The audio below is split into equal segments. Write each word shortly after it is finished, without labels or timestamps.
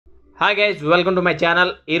Hi guys, welcome to my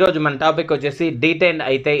channel. ఈరోజు మన topic వచ్చేసి డీటైన్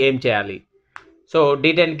అయితే ఏం చేయాలి. సో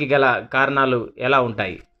డీటైన్కి గల కారణాలు ఎలా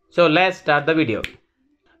ఉంటాయి. So let's start the video.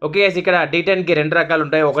 Okay guys, ఇక్కడ డీటైన్కి రెండు రకాలు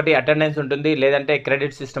ఉంటాయి. ఒకటి అటెండెన్స్ ఉంటుంది, లేదంటే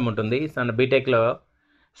క్రెడిట్ సిస్టమ్ ఉంటుంది మన బీటెక్లో.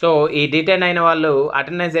 సో ఈ డీటైన్ అయిన వాళ్ళు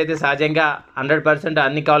అటెండెన్స్ అయితే సహజంగా 100%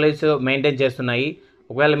 అన్ని కాలేజెస్ మెయింటైన్ చేస్తున్నాయి.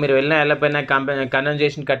 ఒకవేళ మీరు వెళ్ళిపోయినా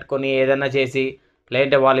కన్వెన్సేషన్ కట్టుకొని ఏదైనా చేసి,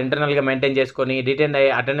 లేదంటే వాళ్ళు ఇంటర్నల్గా మెయింటైన్ చేసుకొని డీటైన్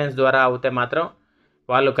అయ్యి అటెండెన్స్ ద్వారా అవుతే మాత్రం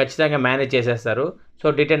వాళ్ళు ఖచ్చితంగా మేనేజ్ చేసేస్తారు. సో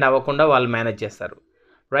డిటెండ్ అవ్వకుండా వాళ్ళు మేనేజ్ చేస్తారు,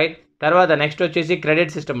 రైట్. తర్వాత నెక్స్ట్ వచ్చేసి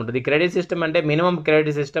క్రెడిట్ సిస్టమ్ ఉంటుంది. క్రెడిట్ సిస్టమ్ అంటే మినిమం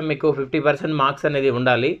క్రెడిట్ సిస్టమ్ మీకు 50% మార్క్స్ అనేది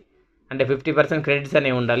ఉండాలి. అంటే 50% క్రెడిట్స్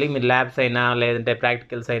అనేవి ఉండాలి. మీరు ల్యాబ్స్ అయినా, లేదంటే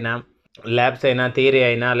ప్రాక్టికల్స్ అయినా, ల్యాబ్స్ అయినా, థియరీ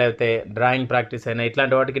అయినా, లేకపోతే డ్రాయింగ్ ప్రాక్టీస్ అయినా,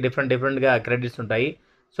 ఇట్లాంటి వాటికి డిఫరెంట్గా క్రెడిట్స్ ఉంటాయి.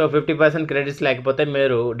 సో 50% క్రెడిట్స్ లేకపోతే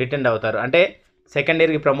మీరు డిటెండ్ అవుతారు. అంటే సెకండ్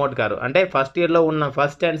ఇయర్కి ప్రమోట్ కారు. అంటే ఫస్ట్ ఇయర్లో ఉన్న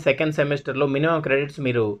ఫస్ట్ అండ్ సెకండ్ సెమిస్టర్లో మినిమం క్రెడిట్స్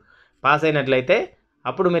మీరు పాస్ అయినట్లయితే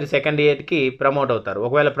అప్పుడు మీరు సెకండ్ ఇయర్కి ప్రమోట్ అవుతారు.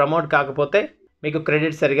 ఒకవేళ ప్రమోట్ కాకపోతే మీకు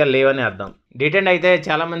క్రెడిట్ సరిగా లేవని అర్థం. డిటెండ్ అయితే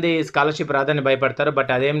చాలామంది స్కాలర్షిప్ రాదని భయపడతారు,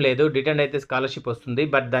 బట్ అదేం లేదు. డిటెండ్ అయితే స్కాలర్షిప్ వస్తుంది,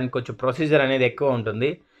 బట్ దానికి కొంచెం ప్రొసీజర్ అనేది ఎక్కువ ఉంటుంది.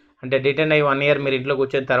 అంటే డిటెండ్ అయ్యి 1 ఇయర్ మీరు ఇంట్లో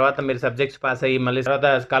కూర్చొని తర్వాత మీరు సబ్జెక్ట్స్ పాస్ అయ్యి మళ్ళీ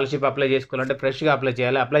తర్వాత స్కాలర్షిప్ అప్లై చేసుకోవాలంటే ఫ్రెష్గా అప్లై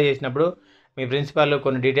చేయాలి. అప్లై చేసినప్పుడు మీ ప్రిన్సిపాల్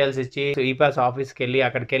కొన్ని డీటెయిల్స్ ఇచ్చి ఈ పాస్ ఆఫీస్కి వెళ్ళి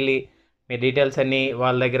అక్కడికి వెళ్ళి మీ డీటెయిల్స్ అన్నీ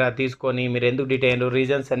వాళ్ళ దగ్గర తీసుకొని మీరు ఎందుకు డిటైన్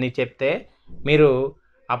రీజన్స్ అన్నీ చెప్తే మీరు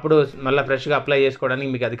అప్పుడు మళ్ళీ ఫ్రెష్గా అప్లై చేసుకోవడానికి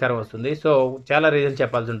మీకు అధికారం వస్తుంది. సో చాలా రీజన్స్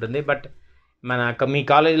చెప్పాల్సి ఉంటుంది. బట్ మీ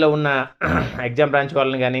కాలేజీలో ఉన్న ఎగ్జామ్ బ్రాంచ్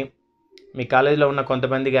వాళ్ళని కానీ, మీ కాలేజీలో ఉన్న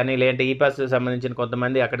కొంతమంది కానీ, లేదంటే ఈ పాస్ సంబంధించిన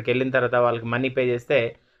కొంతమంది అక్కడికి వెళ్ళిన తర్వాత వాళ్ళకి మనీ పే చేస్తే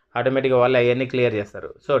ఆటోమేటిక్గా వాళ్ళు అవన్నీ క్లియర్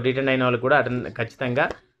చేస్తారు. సో డిటెండ్ అయిన వాళ్ళకి కూడా ఖచ్చితంగా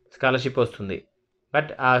స్కాలర్షిప్ వస్తుంది. బట్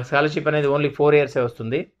ఆ స్కాలర్షిప్ అనేది ఓన్లీ 4 ఇయర్సే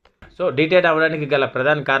వస్తుంది. సో డిటెండ్ అవ్వడానికి గల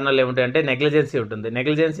ప్రధాన కారణాలు ఏమిటంటే నెగ్లిజెన్సీ ఉంటుంది.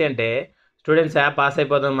 నెగ్లిజెన్సీ అంటే స్టూడెంట్స్ పాస్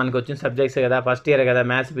అయిపోదాం, మనకు వచ్చిన సబ్జెక్ట్స్ కదా, ఫస్ట్ ఇయర్ కదా,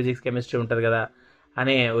 మ్యాథ్స్, ఫిజిక్స్, కెమిస్ట్రీ ఉంటుంది కదా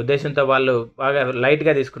అనే ఉద్దేశంతో వాళ్ళు బాగా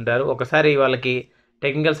లైట్గా తీసుకుంటారు. ఒకసారి వాళ్ళకి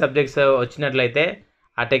టెక్నికల్ సబ్జెక్ట్స్ వచ్చినట్లయితే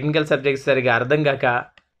ఆ టెక్నికల్ సబ్జెక్ట్స్ సరిగా అర్థం కాక,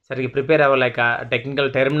 సరిగా ప్రిపేర్ అవ్వలేక,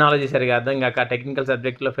 టెక్నికల్ టెర్మినాలజీ సరిగా అర్థం కాక టెక్నికల్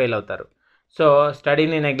సబ్జెక్ట్లో ఫెయిల్ అవుతారు. సో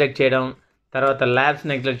స్టడీని నెగ్లెక్ట్ చేయడం, తర్వాత ల్యాబ్స్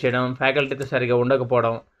నెగ్లెక్ట్ చేయడం, ఫ్యాకల్టీతో సరిగా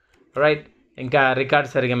ఉండకపోవడం, రైట్, ఇంకా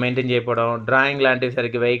రికార్డ్స్ సరిగ్గా మెయింటైన్ చేయకపోవడం, డ్రాయింగ్ లాంటివి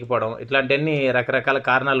సరిగ్గా వేయకపోవడం, ఇట్లాంటివన్నీ రకరకాల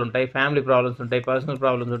కారణాలు ఉంటాయి. ఫ్యామిలీ ప్రాబ్లమ్స్ ఉంటాయి, పర్సనల్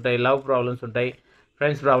ప్రాబ్లమ్స్ ఉంటాయి, లవ్ ప్రాబ్లమ్స్ ఉంటాయి,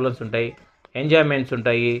 ఫ్రెండ్స్ ప్రాబ్లమ్స్ ఉంటాయి, ఎంజాయ్మెంట్స్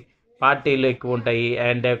ఉంటాయి, పార్టీలు ఎక్కువ ఉంటాయి,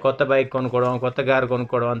 అండ్ కొత్త బైక్ కొనుక్కోవడం, కొత్త కారు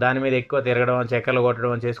కొనుక్కోవడం, దాని మీద ఎక్కువ తిరగడం, చెక్కలు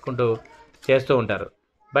కొట్టడం చేస్తూ ఉంటారు.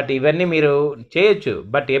 బట్ ఇవన్నీ మీరు చేయొచ్చు,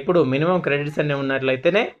 బట్ ఎప్పుడు మినిమం క్రెడిట్స్ అన్నీ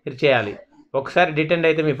ఉన్నట్లయితేనే మీరు చేయాలి. ఒకసారి డిటెండ్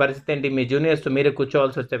అయితే మీ పరిస్థితి ఏంటి? మీ జూనియర్స్తో మీరు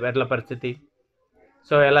కూర్చోవాల్సి వస్తే ఎట్లా పరిస్థితి?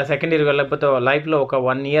 సో ఎలా సెకండ్ ఇయర్కి వెళ్ళకపోతే లైఫ్లో ఒక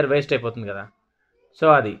 1 ఇయర్ వేస్ట్ అయిపోతుంది కదా.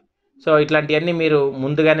 సో ఇట్లాంటివన్నీ మీరు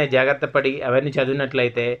ముందుగానే జాగ్రత్త పడి అవన్నీ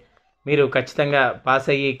చదివినట్లయితే మీరు ఖచ్చితంగా పాస్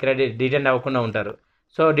అయ్యి డిటెండ్ అవ్వకుండా ఉంటారు.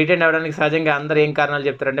 సో డిటెండ్ అవ్వడానికి సహజంగా అందరూ ఏం కారణాలు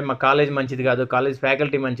చెప్తారంటే మా కాలేజ్ మంచిది కాదు, కాలేజ్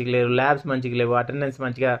ఫ్యాకల్టీ మంచిగా లేరు, ల్యాబ్స్ మంచిగా లేవు, అటెండెన్స్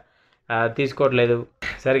మంచిగా తీసుకోవట్లేదు,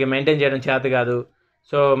 సరిగ్గా మెయింటైన్ చేయడం చేత కాదు,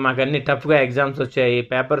 సో మాకు అన్ని టఫ్గా ఎగ్జామ్స్ వచ్చాయి,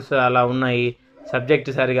 పేపర్స్ అలా ఉన్నాయి, సబ్జెక్ట్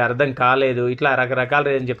సరిగా అర్థం కాలేదు, ఇట్లా రకరకాల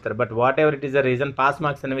రీజన్ చెప్తారు. But what ever it is the reason, pass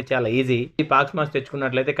marks అనేవి చాలా ఈజీ. ఈ పాస్ మార్క్స్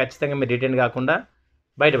తెచ్చుకున్నట్లయితే ఖచ్చితంగా మీరు డిటెండ్ కాకుండా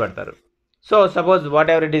బయటపడతారు. So suppose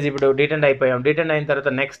what ever it is, ఇప్పుడు డిటెండ్ అయిపోయాం. డిటెండ్ అయిన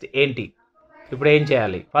తర్వాత నెక్స్ట్ ఏంటి, ఇప్పుడు ఏం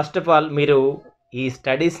చేయాలి? ఫస్ట్ ఆఫ్ ఆల్ మీరు ఈ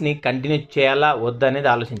స్టడీస్ని కంటిన్యూ చేయాలా వద్దా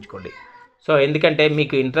అనేది ఆలోచించుకోండి. సో ఎందుకంటే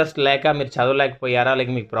మీకు ఇంట్రెస్ట్ లేక మీరు చదవలేకపోయారా,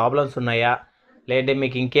 లేక మీకు ప్రాబ్లమ్స్ ఉన్నాయా, లేదంటే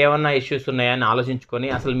మీకు ఇంకేమన్నా ఇష్యూస్ ఉన్నాయా అని ఆలోచించుకొని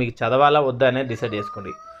అసలు మీకు చదవాలా వద్దా అనేది డిసైడ్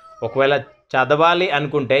చేసుకోండి. ఒకవేళ చదవాలి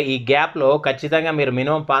అనుకుంటే ఈ గ్యాప్లో ఖచ్చితంగా మీరు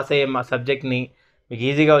మినిమం పాస్ అయ్యే సబ్జెక్ట్ని మీకు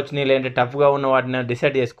ఈజీగా వచ్చినాయి, లేదంటే టఫ్గా ఉన్న వాటిని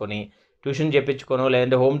డిసైడ్ చేసుకొని ట్యూషన్ చెప్పించుకోనో,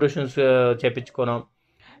 లేదంటే హోమ్ ట్యూషన్స్ చెప్పించుకోనో,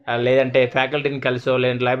 లేదంటే ఫ్యాకల్టీని కలిసో,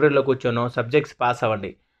 లేదంటే లైబ్రరీలో కూర్చోనో సబ్జెక్ట్స్ పాస్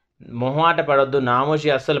అవ్వండి. మొహమాట పడొద్దు,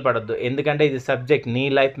 నామోషి అస్సలు పడొద్దు. ఎందుకంటే ఇది సబ్జెక్ట్, నీ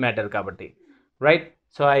లైఫ్ మ్యాటర్ కాబట్టి, రైట్.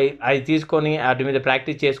 సో అవి తీసుకొని వాటి మీద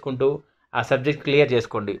ప్రాక్టీస్ చేసుకుంటూ ఆ సబ్జెక్ట్ క్లియర్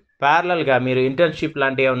చేసుకోండి. ప్యారలల్గా మీరు ఇంటర్న్షిప్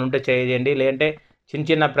లాంటివి ఏమైనా ఉంటే చేయండి, లేదంటే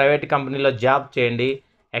చిన్న ప్రైవేట్ కంపెనీలో జాబ్ చేయండి.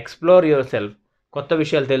 ఎక్స్ప్లోర్ యువర్ సెల్ఫ్, కొత్త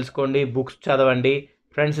విషయాలు తెలుసుకోండి, బుక్స్ చదవండి,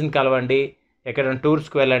 ఫ్రెండ్స్ని కలవండి, ఎక్కడైనా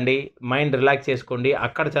టూర్స్కి వెళ్ళండి, మైండ్ రిలాక్స్ చేసుకోండి,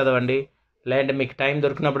 అక్కడ చదవండి, లేదంటే మీకు టైం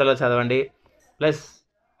దొరికినప్పుడల్లా చదవండి. ప్లస్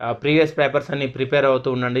ప్రీవియస్ పేపర్స్ అన్ని ప్రిపేర్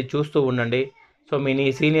అవుతూ ఉండండి, చూస్తూ ఉండండి. సో మీ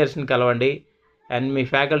సీనియర్స్ని కలవండి, అండ్ మీ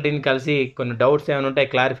ఫ్యాకల్టీని కలిసి కొన్ని డౌట్స్ ఏమైనా ఉంటే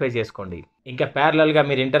క్లారిఫై చేసుకోండి. ఇంకా ప్యారలల్గా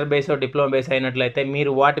మీరు ఇంటర్ బేస్ డిప్లొమా బేస్ అయినట్లయితే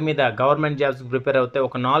మీరు వాటి మీద గవర్నమెంట్ జాబ్స్కి ప్రిపేర్ అవుతే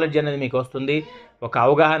ఒక నాలెడ్జ్ అనేది మీకు వస్తుంది, ఒక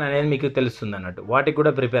అవగాహన అనేది మీకు తెలుస్తుంది అన్నట్టు. వాటికి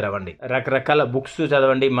కూడా ప్రిపేర్ అవ్వండి. రకరకాల బుక్స్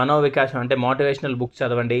చదవండి, మనోవికాసం అంటే మోటివేషనల్ బుక్స్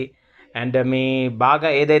చదవండి. అండ్ మీ బాగా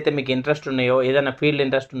ఏదైతే మీకు ఇంట్రెస్ట్ ఉన్నాయో, ఏదైనా ఫీల్డ్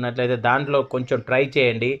ఇంట్రెస్ట్ ఉన్నట్లయితే దాంట్లో కొంచెం ట్రై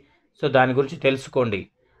చేయండి. సో దాని గురించి తెలుసుకోండి.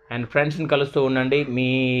 అండ్ ఫ్రెండ్స్ని కలుస్తూ ఉండండి.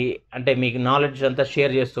 మీకు నాలెడ్జ్ అంతా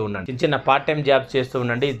షేర్ చేస్తూ ఉండండి. చిన్న చిన్న పార్ట్ టైం జాబ్స్ చేస్తూ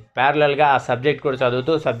ఉండండి. ప్యారలల్గా ఆ సబ్జెక్ట్ కూడా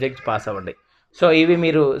చదువుతూ సబ్జెక్ట్స్ పాస్ అవ్వండి. సో ఇవి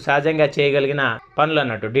మీరు సహజంగా చేయగలిగిన పనులు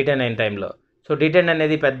అన్నట్టు డిటైన్ అయిన టైంలో. సో డిటైన్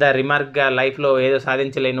అనేది పెద్ద రిమార్క్గా లైఫ్లో ఏదో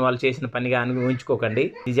సాధించలేని వాళ్ళు చేసిన పనిగా అని ఊహించుకోకండి.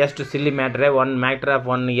 ఇది just silly మ్యాటరే, matter of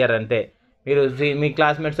 1 year అంతే. మీరు మీ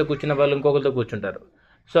క్లాస్మేట్స్తో కూర్చున్న వాళ్ళు ఇంకొకరితో కూర్చుంటారు.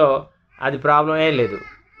 సో అది ప్రాబ్లమే లేదు.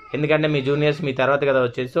 ఎందుకంటే మీ జూనియర్స్ మీ తర్వాత కదా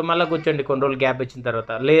వచ్చేది. సో మళ్ళీ కూర్చోండి కొన్ని రోజులు గ్యాప్ ఇచ్చిన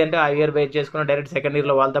తర్వాత. లేదంటే ఆ ఇయర్ వెయిట్ చేసుకుని డైరెక్ట్ సెకండ్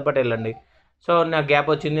ఇయర్లో వాళ్ళతో పాటు వెళ్ళండి. సో నాకు గ్యాప్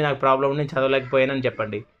వచ్చింది, నాకు ప్రాబ్లం ఉంది, నేను చదవలేకపోయానని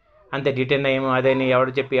చెప్పండి. అంతే. డిటైన్ ఏమో అదేని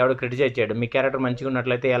ఎవడు క్రిటిసైజ్ చేయడు. మీ క్యారెక్టర్ మంచిగా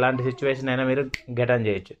ఉన్నట్లయితే ఎలాంటి సిచ్యువేషన్ అయినా మీరు గెట్ ఆన్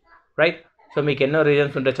చేయొచ్చు, రైట్? సో మీకు ఎన్నో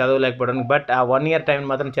రీజన్స్ ఉంటాయి చదవలేకపోవడానికి. బట్ ఆ 1 ఇయర్ టైం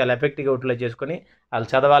మాత్రం చాలా ఎఫెక్టివ్గా యూటిలైజ్ చేసుకొని వాళ్ళు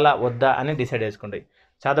చదవాలా వద్దా అని డిసైడ్ చేసుకోండి.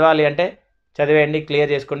 చదవాలి అంటే చదివేయండి, క్లియర్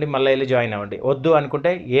చేసుకోండి, మళ్ళీ వెళ్ళి జాయిన్ అవ్వండి. వద్దు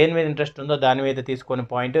అనుకుంటే ఏం మీద ఇంట్రెస్ట్ ఉందో దాని మీద తీసుకొని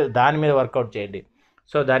పాయింట్ దాని మీద వర్కౌట్ చేయండి.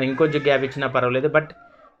 సో దాని ఇంకొంచెం గ్యాప్ ఇచ్చినా పర్వాలేదు, బట్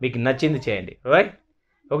మీకు నచ్చింది చేయండి, రైట్?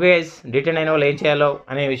 ఓకే గైస్, డిటైన్ అయిన వాళ్ళు ఏం చేయాలో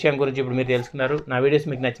అనే విషయం గురించి ఇప్పుడు మీరు తెలుసుకున్నారు. నా వీడియోస్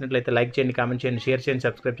మీకు నచ్చినట్లయితే లైక్ చేయండి, కామెంట్ చేయండి, షేర్ చేయండి,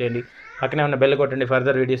 సబ్స్క్రైబ్ చేయండి, పక్కనే ఉన్న బెల్ కొట్టండి.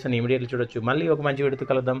 ఫర్దర్ వీడియోస్ అని ఇమీడియట్లీ చూడొచ్చు. మళ్ళీ ఒక మంచి వీడియోతో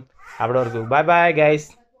కలుద్దాం. అప్పటి వరకు బాయ్ బాయ్ గైస్.